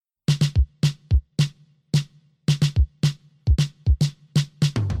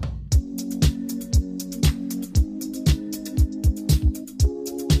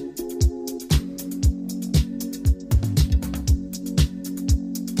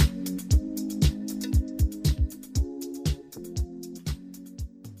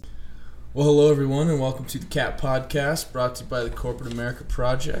Well, hello everyone, and welcome to the CAT Podcast, brought to you by the Corporate America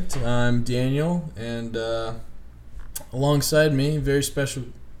Project. I'm Daniel, and alongside me, a very special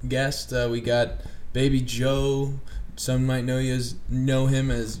guest. We got Baby Joe. Some might know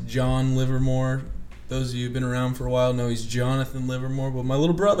him as John Livermore. Those of you who've been around for a while know he's Jonathan Livermore. But my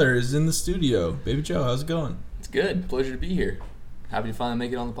little brother is in the studio. Baby Joe, how's it going? It's good. Pleasure to be here. Happy to finally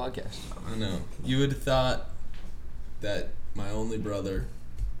make it on the podcast. I know. You would have thought that my only brother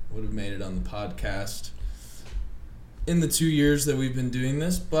would have made it on the podcast in the 2 years that we've been doing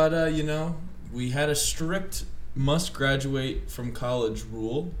this, but we had a strict must graduate from college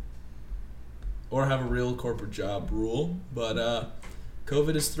rule or have a real corporate job rule, but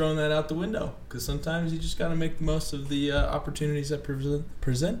COVID has thrown that out the window because sometimes you just got to make the most of the opportunities that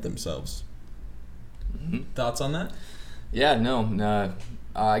present themselves. Mm-hmm. Thoughts on that? Yeah, no,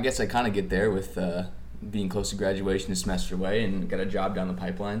 I guess I kind of get there with being close to graduation, a semester away, and got a job down the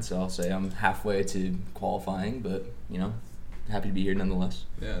pipeline. So I'll say I'm halfway to qualifying, but happy to be here nonetheless.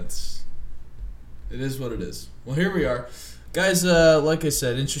 Yeah, it is what it is. Well, here we are, guys. Like I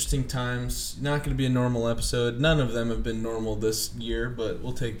said, interesting times. Not going to be a normal episode. None of them have been normal this year, but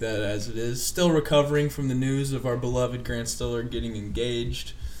we'll take that as it is. Still recovering from the news of our beloved Grant Stiller getting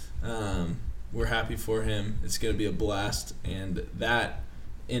engaged. We're happy for him. It's going to be a blast, and that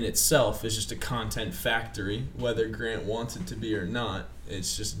in itself is just a content factory, whether Grant wants it to be or not.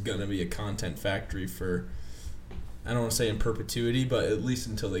 It's just going to be a content factory for, I don't want to say in perpetuity, but at least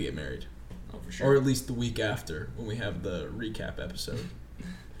until they get married. Oh, for sure. Or at least the week after when we have the recap episode.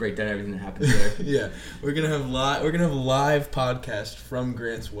 Break down everything that happens there. Yeah, we're gonna have a live podcast from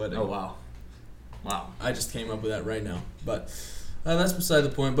Grant's wedding. Oh wow! I just came up with that right now, but that's beside the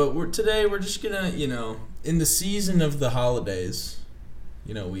point. But today we're just gonna, in the season of the holidays.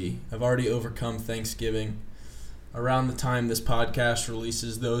 We have already overcome Thanksgiving. Around the time this podcast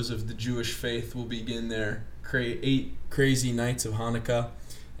releases, those of the Jewish faith will begin their 8 crazy nights of Hanukkah.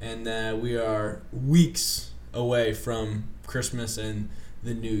 And we are weeks away from Christmas and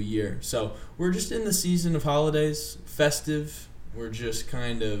the New Year. So we're just in the season of holidays, festive. We're just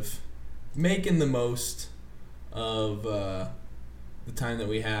kind of making the most of the time that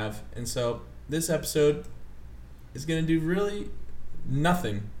we have. And so this episode is going to do really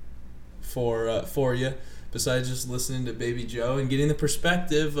nothing for you besides just listening to Baby Joe and getting the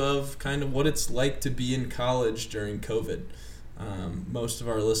perspective of kind of what it's like to be in college during COVID. Most of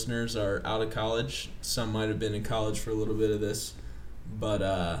our listeners are out of college. Some might have been in college for a little bit of this,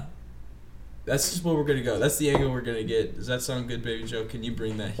 but that's just what we're gonna go. That's the angle we're gonna get. Does that sound good, Baby Joe? Can you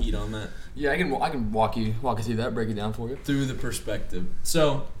bring that heat on that? Yeah, I can walk you through that, break it down for you through the perspective.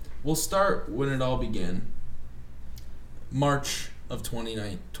 So we'll start when it all began. March of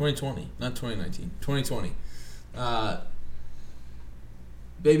 2020, not 2019, 2020.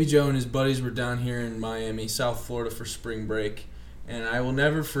 Baby Joe and his buddies were down here in Miami, South Florida for spring break, and I will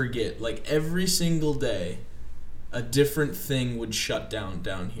never forget, like every single day, a different thing would shut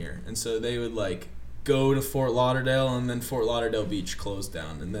down here. And so they would go to Fort Lauderdale, and then Fort Lauderdale Beach closed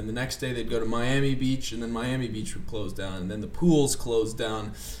down. And then the next day they'd go to Miami Beach, and then Miami Beach would close down, and then the pools closed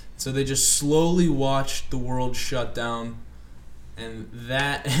down. So they just slowly watched the world shut down. And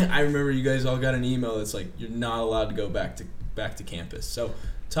that, I remember you guys all got an email that's like, you're not allowed to go back to campus. So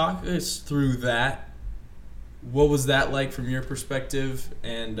talk us through that. What was that like from your perspective?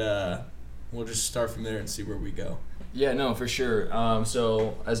 And we'll just start from there and see where we go. Yeah, no, for sure.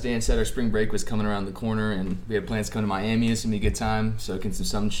 So as Dan said, our spring break was coming around the corner, and we had plans to come to Miami. It's going to be a good time, soak in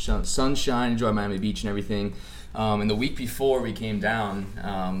some sunshine, enjoy Miami Beach and everything. And the week before we came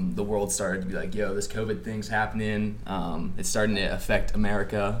down, the world started to be like, yo, this COVID thing's happening. It's starting to affect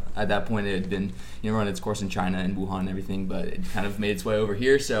America. At that point, it had been run its course in China and Wuhan and everything, but it kind of made its way over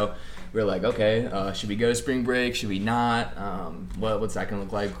here. So we were like, okay, should we go to spring break? Should we not? What's that going to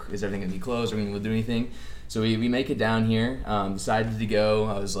look like? Is everything going to be closed? Are we going to do anything? So we make it down here, decided to go.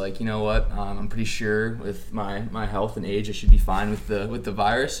 I was like, you know what, I'm pretty sure with my health and age I should be fine with the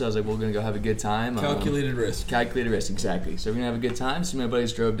virus. So I was like, we're going to go have a good time. Calculated risk. Calculated risk, exactly. So we're going to have a good time. So my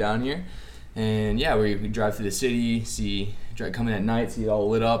buddies drove down here. And yeah, we drive through the city, come in at night, see it all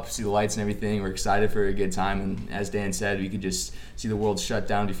lit up, see the lights and everything. We're excited for a good time. And as Dan said, we could just see the world shut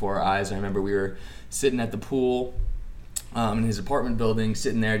down before our eyes. I remember we were sitting at the pool in his apartment building,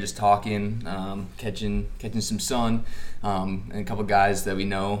 sitting there just talking, catching some sun, and a couple guys that we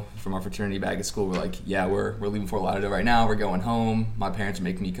know from our fraternity back at school were like, yeah, we're leaving Fort Lauderdale right now, we're going home, my parents are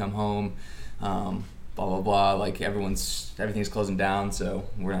making me come home, blah blah blah, like everything's closing down, so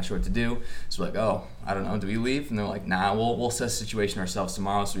we're not sure what to do. So we're like, oh, I don't know, do we leave? And they're like, nah, we'll assess the situation ourselves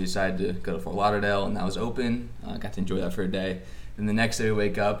tomorrow. So we decided to go to Fort Lauderdale, and that was open. Got to enjoy that for a day, Then the next day we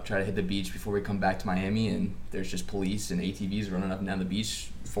wake up, try to hit the beach before we come back to Miami, and there's just police and ATVs running up and down the beach,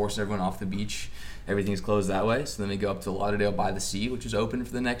 forcing everyone off the beach. Everything's closed that way. So then we go up to Lauderdale by the Sea, which is open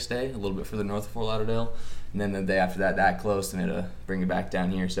for the next day, a little bit further north of Fort Lauderdale. And then the day after that closed, and we had to bring it back down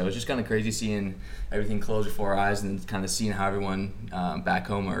here. So it's just kind of crazy seeing everything close before our eyes, and kind of seeing how everyone back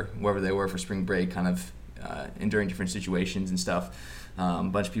home or wherever they were for spring break kind of enduring different situations and stuff. A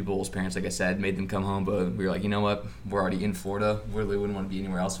bunch of people's parents, like I said, made them come home, but we were like, you know what, we're already in Florida. We really wouldn't want to be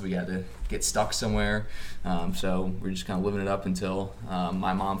anywhere else if we had to get stuck somewhere. So we're just kind of living it up until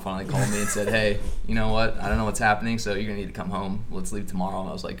my mom finally called me and said, hey, you know what, I don't know what's happening, so you're going to need to come home. Let's leave tomorrow. And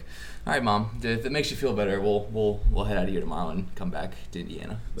I was like, all right, Mom, if it makes you feel better, we'll head out of here tomorrow and come back to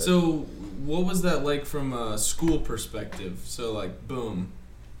Indiana. But, so what was that like from a school perspective? So, like, boom,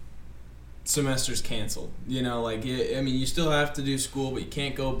 semester's canceled. You know, like, you still have to do school, but you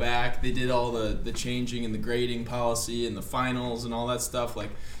can't go back. They did all the changing and the grading policy and the finals and all that stuff. Like,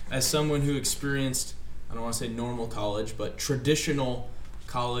 as someone who experienced, I don't want to say normal college, but traditional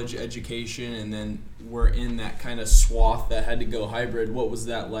college education, and then we're in that kind of swath that had to go hybrid, what was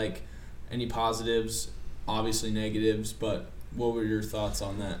that like? Any positives? Obviously negatives, but what were your thoughts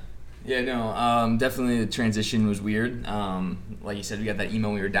on that? Yeah, no, definitely the transition was weird. Like you said, we got that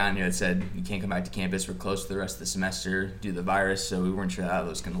email when we were down here that said you can't come back to campus. We're closed for the rest of the semester due to the virus, so we weren't sure how that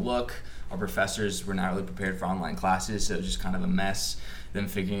was going to look. Our professors were not really prepared for online classes, so it was just kind of a mess. Them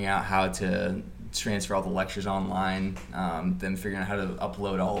figuring out how to transfer all the lectures online, then figuring out how to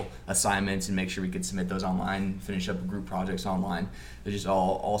upload all assignments and make sure we could submit those online, finish up group projects online. It was just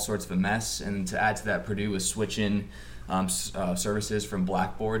all sorts of a mess. And to add to that, Purdue was switching services from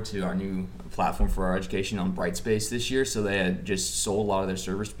Blackboard to our new platform for our education on Brightspace this year. So they had just sold a lot of their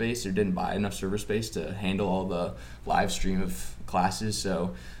server space, or didn't buy enough server space to handle all the live stream of classes.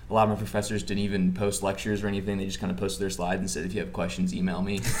 So a lot of my professors didn't even post lectures or anything. They just kind of posted their slides and said, if you have questions, email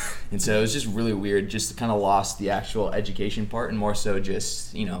me. And so it was just really weird, just kind of lost the actual education part, and more so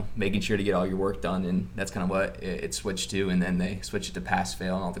just, making sure to get all your work done. And that's kind of what it switched to. And then they switched it to pass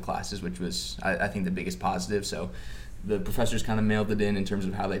fail in all the classes, which was, I think, the biggest positive. So the professors kind of mailed it in terms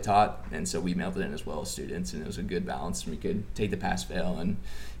of how they taught, and so we mailed it in as well as students, and it was a good balance. We could take the pass fail and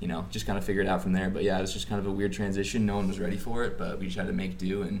just kind of figure it out from there. But yeah, it was just kind of a weird transition. No one was ready for it, but we just had to make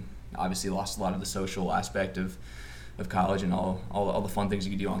do, and obviously lost a lot of the social aspect of college and all the fun things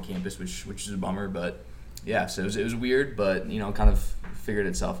you could do on campus, which is a bummer. But yeah, so it was weird, but kind of figured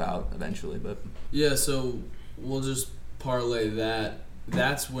itself out eventually. But yeah, so we'll just parlay that.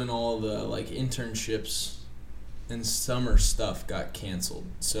 That's when all the internships and summer stuff got canceled.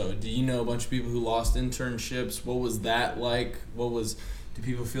 So do you know a bunch of people who lost internships? What was that like? Do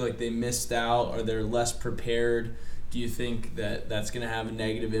people feel like they missed out? Are they less prepared? Do you think that that's going to have a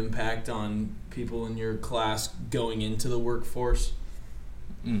negative impact on people in your class going into the workforce?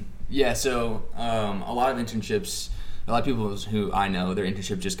 Yeah, so a lot of internships, a lot of people who I know, their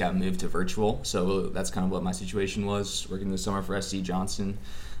internship just got moved to virtual. So that's kind of what my situation was, working this summer for SC Johnson.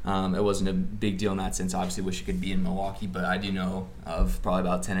 It wasn't a big deal in that sense. Obviously, wish it could be in Milwaukee, but I do know of probably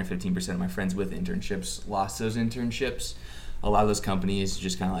about 10 or 15% of my friends with internships lost those internships. A lot of those companies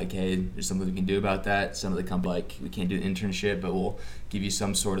just kind of like, hey, there's something we can do about that. Some of the companies like, we can't do an internship, but we'll give you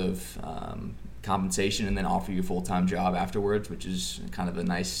some sort of compensation and then offer you a full-time job afterwards, which is kind of a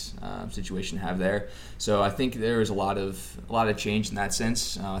nice situation to have there. So I think there was a lot of change in that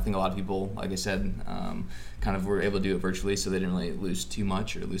sense. I think a lot of people, like I said, kind of were able to do it virtually, so they didn't really lose too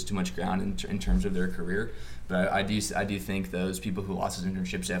much ground in terms of their career. But I do think those people who lost those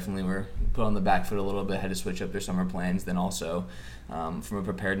internships definitely were put on the back foot a little bit, had to switch up their summer plans. Then also, from a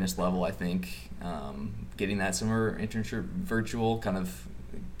preparedness level, I think getting that summer internship virtual kind of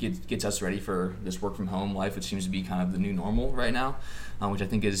gets us ready for this work from home life, which seems to be kind of the new normal right now, which I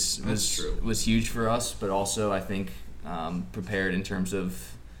think was huge for us. But also I think prepared in terms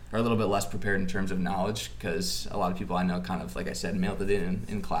of, or a little bit less prepared in terms of knowledge, because a lot of people I know kind of, like I said, mailed it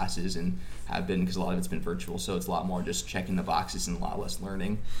in classes and have been, because a lot of it's been virtual, so it's a lot more just checking the boxes and a lot less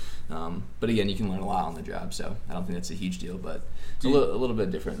learning. But again, you can learn a lot on the job, so I don't think that's a huge deal, but it's a little bit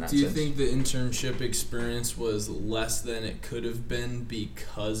different in that sense. Do you think the internship experience was less than it could have been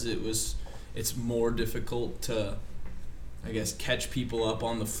because it's more difficult to, I guess, catch people up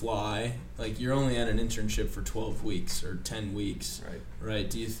on the fly? Like, you're only at an internship for 12 weeks or 10 weeks, right?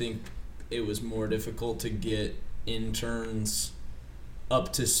 Do you think it was more difficult to get interns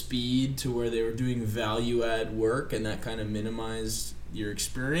up to speed to where they were doing value-add work and that kind of minimized your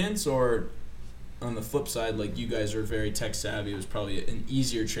experience? Or on the flip side, like, you guys are very tech-savvy, it was probably an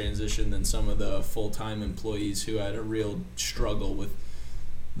easier transition than some of the full-time employees who had a real struggle with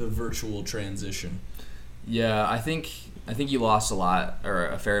the virtual transition? Yeah, I think you lost a lot or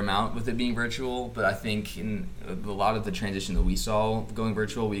a fair amount with it being virtual, but I think in a lot of the transition that we saw going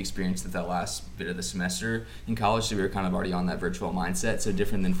virtual, we experienced at that last bit of the semester in college, so we were kind of already on that virtual mindset, so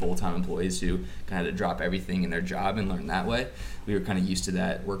different than full-time employees who kind of had to drop everything in their job and learn that way. We were kind of used to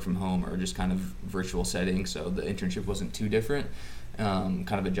that work from home or just kind of virtual setting, so the internship wasn't too different.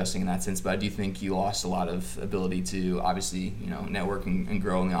 Kind of adjusting in that sense, but I do think you lost a lot of ability to obviously, network and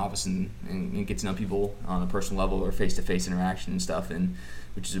grow in the office and get to know people on a personal level or face-to-face interaction and stuff, and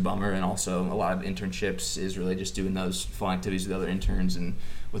which is a bummer. And also a lot of internships is really just doing those fun activities with other interns and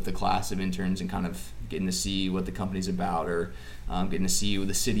with the class of interns and kind of getting to see what the company's about or getting to see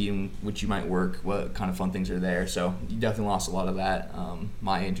the city in which you might work, what kind of fun things are there. So you definitely lost a lot of that.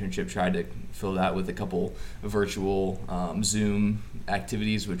 My internship tried to fill that with a couple virtual Zoom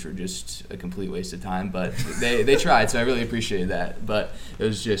activities, which were just a complete waste of time, but they tried, so I really appreciated that. But it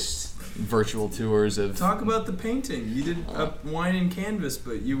was just virtual tours of... Talk about the painting. You did wine and canvas,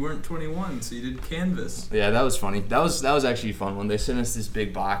 but you weren't 21, so you did canvas. Yeah, that was funny. That was actually fun. When they sent us this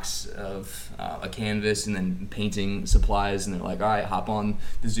big box of a canvas and then painting supplies, and they're like, all right, hop on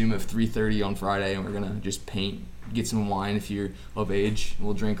the Zoom at 3:30 on Friday, and we're going to just paint. Get some wine if you're of age.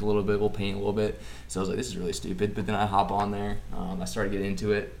 We'll drink a little bit. We'll paint a little bit. So I was like, this is really stupid. But then I hop on there. I started getting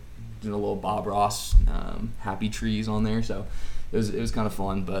into it. Doing a little Bob Ross Happy Trees on there. So it was kind of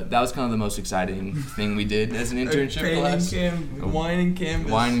fun. But that was kind of the most exciting thing we did as an internship class. Wine and canvas.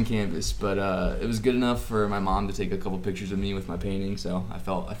 Wine and canvas. But it was good enough for my mom to take a couple pictures of me with my painting. So I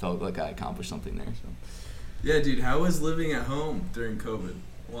felt like I accomplished something there. So. Yeah, dude. How was living at home during COVID?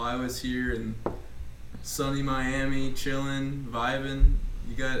 Well, I was here in sunny Miami, chilling, vibing.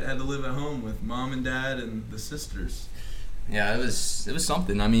 You had to live at home with mom and dad and the sisters. Yeah, it was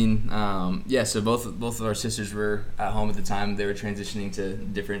something. I mean, so both of our sisters were at home at the time. They were transitioning to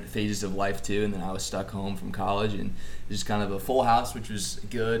different phases of life too, and then I was stuck home from college, and it was just kind of a full house, which was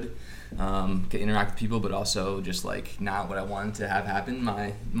good. Could interact with people, but also just like not what I wanted to have happen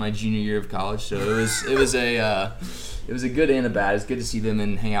my junior year of college. So it was a good and a bad. It's good to see them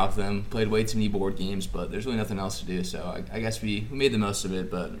and hang out with them. Played way too many board games, but there's really nothing else to do. So I guess we made the most of it.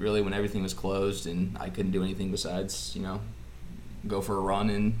 But really, when everything was closed and I couldn't do anything besides go for a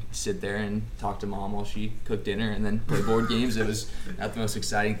run and sit there and talk to mom while she cooked dinner and then play board games. It was not the most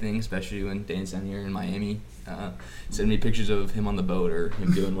exciting thing, especially when Dan's down here in Miami. Send me pictures of him on the boat or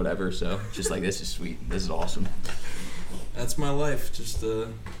him doing whatever. So just like, this is sweet. This is awesome. That's my life. Just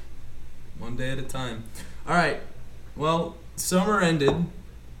one day at a time. All right. Well, summer ended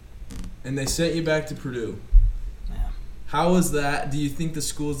and they sent you back to Purdue. Yeah. How was that? Do you think the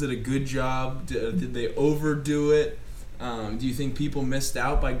schools did a good job? Did they overdo it? Do you think people missed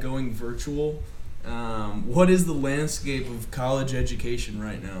out by going virtual? What is the landscape of college education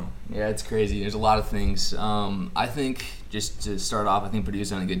right now? Yeah, it's crazy. There's a lot of things. I think, just to start off, I think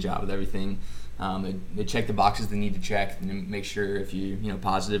Purdue's done a good job with everything. They check the boxes they need to check and make sure if you're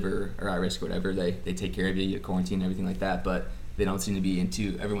positive or at risk or whatever, they take care of you, get quarantined and everything like that. But they don't seem to be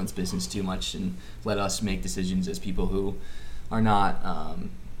into everyone's business too much and let us make decisions as people who are not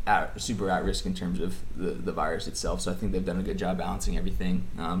super at risk in terms of the virus itself. So I think they've done a good job balancing everything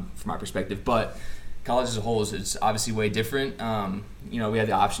from my perspective. But college as a whole is obviously way different. We had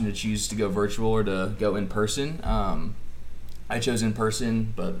the option to choose to go virtual or to go in person. I chose in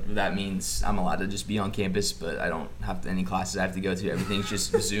person, but that means I'm allowed to just be on campus, but I don't have any classes I have to go to. Everything's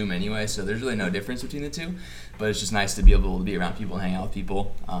just Zoom anyway, so there's really no difference between the two. But it's just nice to be able to be around people and hang out with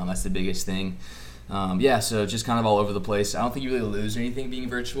people. That's the biggest thing. So just kind of all over the place. I don't think you really lose anything being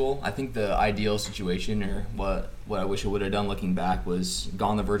virtual. I think the ideal situation, or what I wish I would have done looking back, was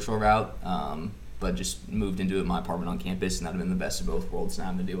gone the virtual route, but just moved into my apartment on campus, and that would have been the best of both worlds, not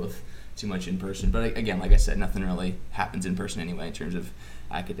having to deal with too much in person. But again, like I said, nothing really happens in person anyway in terms of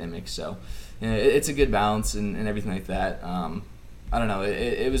academics. So it's a good balance and everything like that. I don't know.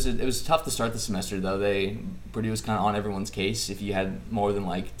 It was tough to start the semester though. Purdue was kind of on everyone's case. If you had more than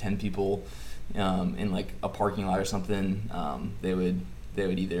like 10 people in like a parking lot or something, they would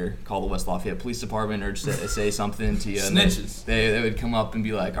either call the West Lafayette Police Department or just say something to you. Snitches. They would come up and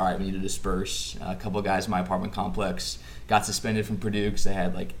be like, all right, we need to disperse. A couple of guys in my apartment complex got suspended from Purdue because they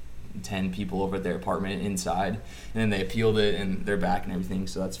had like 10 people over at their apartment inside, and then they appealed it and they're back and everything,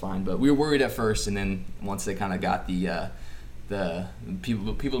 so that's fine. But we were worried at first, and then once they kind of got the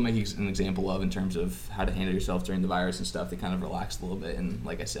people to make an example of in terms of how to handle yourself during the virus and stuff, they kind of relaxed a little bit, and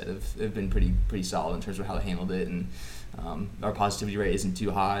like I said, have been pretty solid in terms of how they handled it, and our positivity rate isn't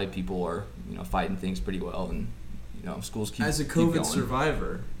too high. People are fighting things pretty well, and schools keep As a keep COVID going.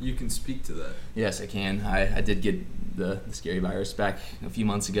 survivor, you can speak to that. Yes, I can. I did get the scary virus back a few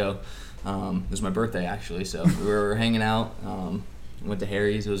months ago. It was my birthday, actually, so we were hanging out. Went to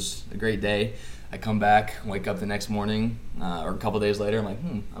Harry's. It was a great day. I come back, wake up the next morning, or a couple days later, I'm like,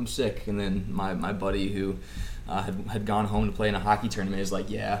 I'm sick. And then my buddy who had gone home to play in a hockey tournament is like,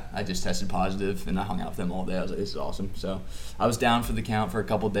 yeah, I just tested positive, and I hung out with them all day. I was like, this is awesome. So I was down for the count for a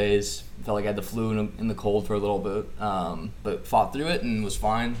couple days. Felt like I had the flu in the cold for a little bit, but fought through it and was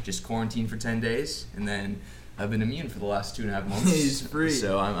fine. Just quarantined for 10 days, and then I've been immune for the last 2.5 months. He's free.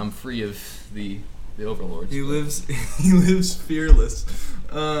 So I'm free of the overlords. He lives fearless.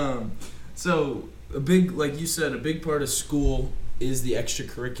 So a big, like you said, a big part of school is the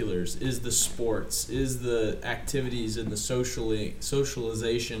extracurriculars, is the sports, is the activities and the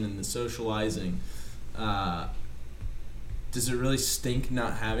socialization and the socializing. Does it really stink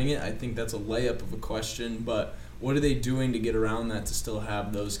not having it? I think that's a layup of a question, but what are they doing to get around that to still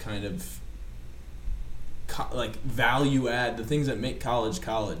have those kind of value add, the things that make college,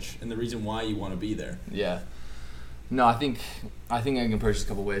 and the reason why you want to be there? Yeah. No, I think I can approach this a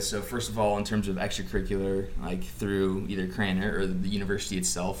couple ways. So first of all, in terms of extracurricular, like through either Craner or the university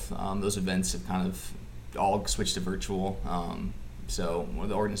itself, those events have kind of all switched to virtual. So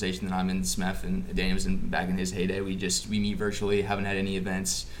the organization that I'm in, SMEF, and Danny was back in his heyday, we meet virtually, haven't had any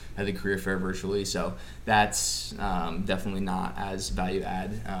events, had the career fair virtually. So that's definitely not as value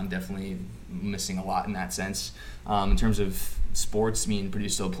add, definitely missing a lot in that sense. In terms of sports,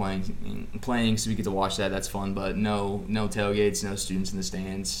 Purdue's still playing, so we get to watch that. That's fun, but no tailgates, no students in the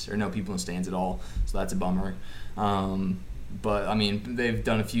stands, or no people in the stands at all. So that's a bummer. But they've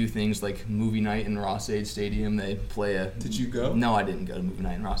done a few things like movie night in Ross-Ade Stadium. They play a. Did you go? No, I didn't go to movie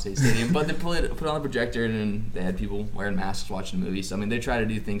night in Ross-Ade Stadium, but they put on a projector and they had people wearing masks watching the movie. So they try to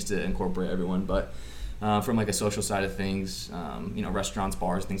do things to incorporate everyone, but. From like a social side of things, restaurants,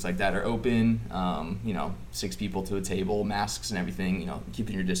 bars, things like that are open. 6 people to a table, masks and everything.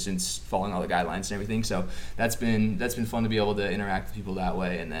 Keeping your distance, following all the guidelines and everything. So that's been fun to be able to interact with people that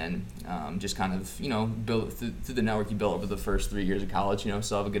way, and then just kind of build through the network you built over the first 3 years of college.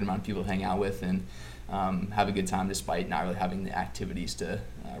 Still have a good amount of people to hang out with and have a good time despite not really having the activities to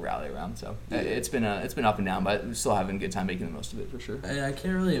rally around. So it's been up and down, but we're still having a good time making the most of it for sure. I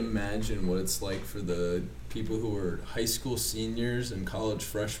can't really imagine what it's like for the people who are high school seniors and college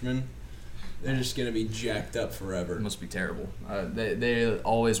freshmen. They're just going to be jacked up forever. It must be terrible. They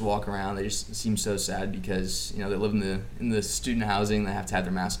always walk around. They just seem so sad because they live in the student housing. They have to have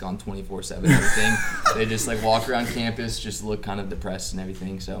their mask on 24/7 and everything. They just walk around campus, just look kind of depressed and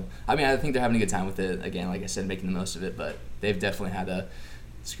everything. So I think they're having a good time with it. Again, like I said, making the most of it. But they've definitely had a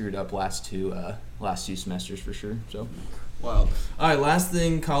screwed up last two semesters for sure. So wild. All right, last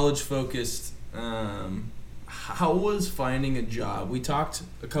thing, college focused. How was finding a job? We talked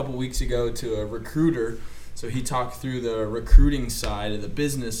a couple weeks ago to a recruiter, so he talked through the recruiting side of the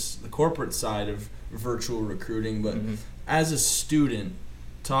business, the corporate side of virtual recruiting. But as a student,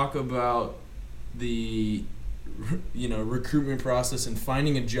 talk about the recruitment process and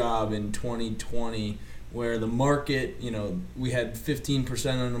finding a job in 2020, where the market, we had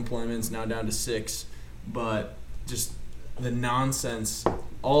 15% unemployment, it's now down to 6%, but just the nonsense,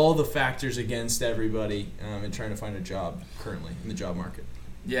 all the factors against everybody in trying to find a job currently in the job market.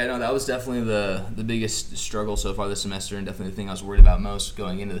 Yeah, no, that was definitely the biggest struggle so far this semester, and definitely the thing I was worried about most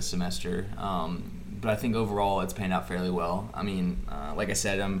going into the semester. But I think overall it's panned out fairly well. Like I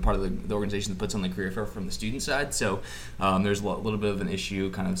said, I'm part of the organization that puts on the career fair from the student side, so there's a little bit of an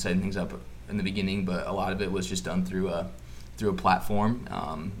issue kind of setting things up in the beginning, but a lot of it was just done through a platform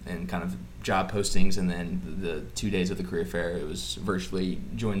and kind of job postings, and then the 2 days of the career fair, it was virtually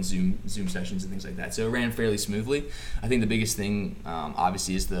joined Zoom sessions and things like that. So it ran fairly smoothly. I think the biggest thing,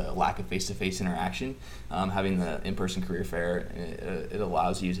 obviously, is the lack of face-to-face interaction. Having the in-person career fair, it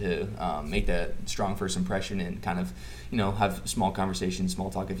allows you to make that strong first impression and kind of, have small conversations, small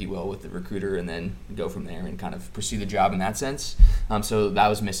talk, if you will, with the recruiter, and then go from there and kind of pursue the job in that sense. So that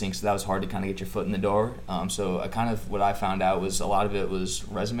was missing. So that was hard to kind of get your foot in the door. So what I found out was a lot of it was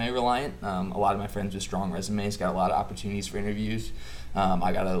resume reliant. A lot of my friends with strong resumes got a lot of opportunities for interviews.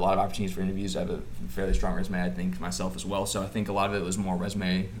 I got a lot of opportunities for interviews. I have a fairly strong resume, I think, myself as well. So I think a lot of it was more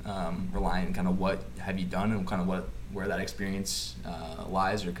resume reliant, kind of what have you done and kind of where that experience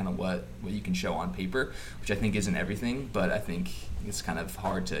lies, or kind of what you can show on paper, which I think isn't everything, but I think it's kind of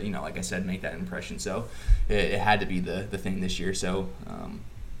hard to, like I said, make that impression. So it had to be the thing this year. So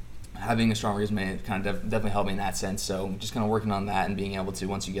having a strong resume kind of definitely helped me in that sense. So just kind of working on that and being able to,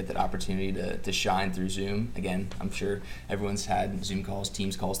 once you get that opportunity to shine through Zoom. Again, I'm sure everyone's had Zoom calls,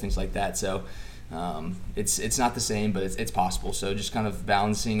 Teams calls, things like that. So It's not the same, but it's possible. So just kind of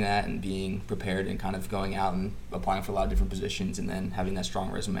balancing that and being prepared and kind of going out and applying for a lot of different positions, and then having that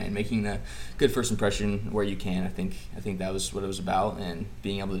strong resume and making a good first impression where you can. I think that was what it was about, and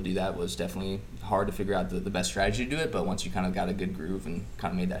being able to do that was definitely hard to figure out the best strategy to do it. But once you kind of got a good groove and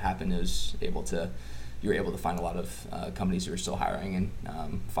kind of made that happen, you were able to find a lot of companies who are still hiring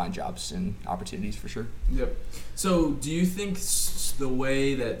and find jobs and opportunities for sure. Yep. So do you think the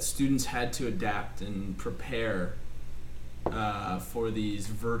way that students had to adapt and prepare for these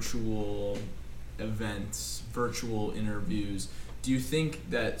virtual events, virtual interviews, do you think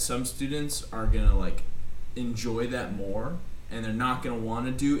that some students are going to enjoy that more and they're not going to want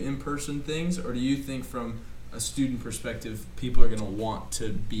to do in-person things? Or do you think from a student perspective, people are going to want to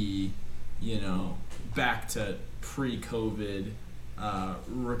be, back to pre-COVID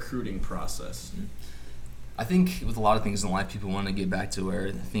recruiting process? I think with a lot of things in life, people want to get back to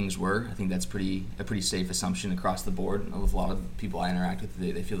where things were. I think that's a pretty safe assumption across the board. With a lot of people I interact with,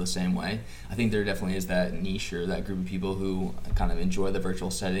 they feel the same way. I think there definitely is that niche or that group of people who kind of enjoy the virtual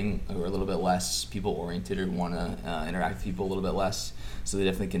setting, who are a little bit less people-oriented or want to interact with people a little bit less. So they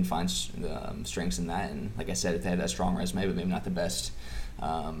definitely can find strengths in that. And like I said, if they have that strong resume, but maybe not the best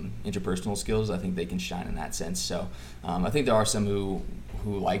interpersonal skills, I think they can shine in that sense. So I think there are some who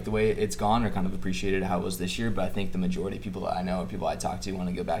like the way it's gone or kind of appreciated how it was this year, but I think the majority of people that I know or people I talk to want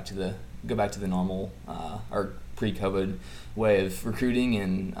to go back to the normal or pre-COVID way of recruiting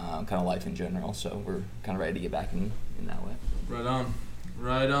and kind of life in general. So we're kind of ready to get back in that way.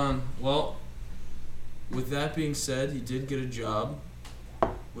 Right on. Well, with that being said, you did get a job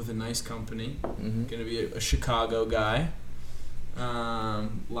with a nice company. Mm-hmm. Going to be a Chicago guy. A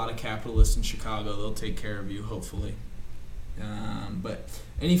lot of capitalists in Chicago. They'll take care of you, hopefully. But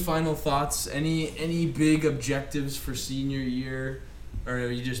any final thoughts? Any big objectives for senior year? Or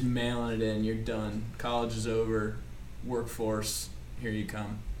are you just mailing it in? You're done. College is over. Workforce, here you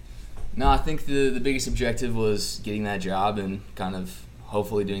come. No, I think the biggest objective was getting that job and kind of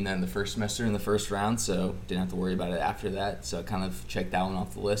hopefully doing that in the first semester in the first round, so didn't have to worry about it after that. So I kind of checked that one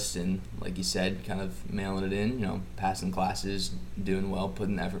off the list, and like you said, kind of mailing it in, passing classes, doing well,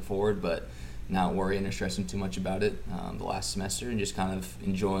 putting the effort forward, but not worrying or stressing too much about it the last semester, and just kind of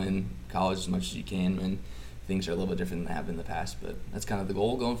enjoying college as much as you can when things are a little bit different than they have been in the past. But that's kind of the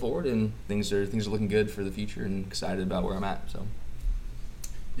goal going forward, and things are looking good for the future, and excited about where I'm at. So,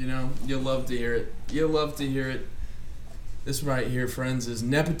 you'll love to hear it. This right here, friends, is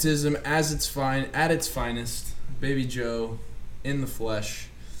nepotism at its finest. Baby Joe, in the flesh.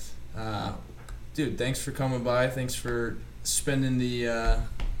 Dude, thanks for coming by. Thanks for spending the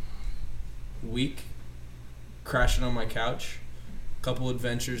week crashing on my couch. Couple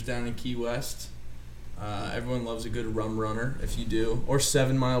adventures down in Key West. Everyone loves a good rum runner, if you do. Or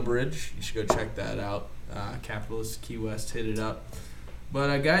 7 Mile Bridge. You should go check that out. Capitalist Key West, hit it up.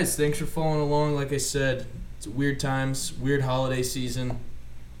 But guys, thanks for following along. Like I said, it's weird times, weird holiday season,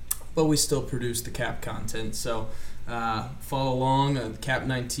 but we still produce the Cap content. So follow along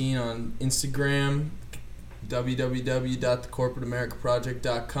Cap19 on Instagram,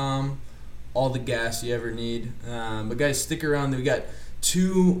 www.thecorporateamericaproject.com. All the gas you ever need. But guys, stick around. We got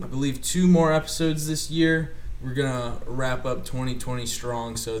two more episodes this year. We're gonna wrap up 2020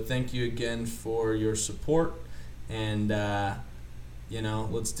 strong. So thank you again for your support, and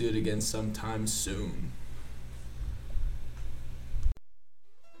let's do it again sometime soon.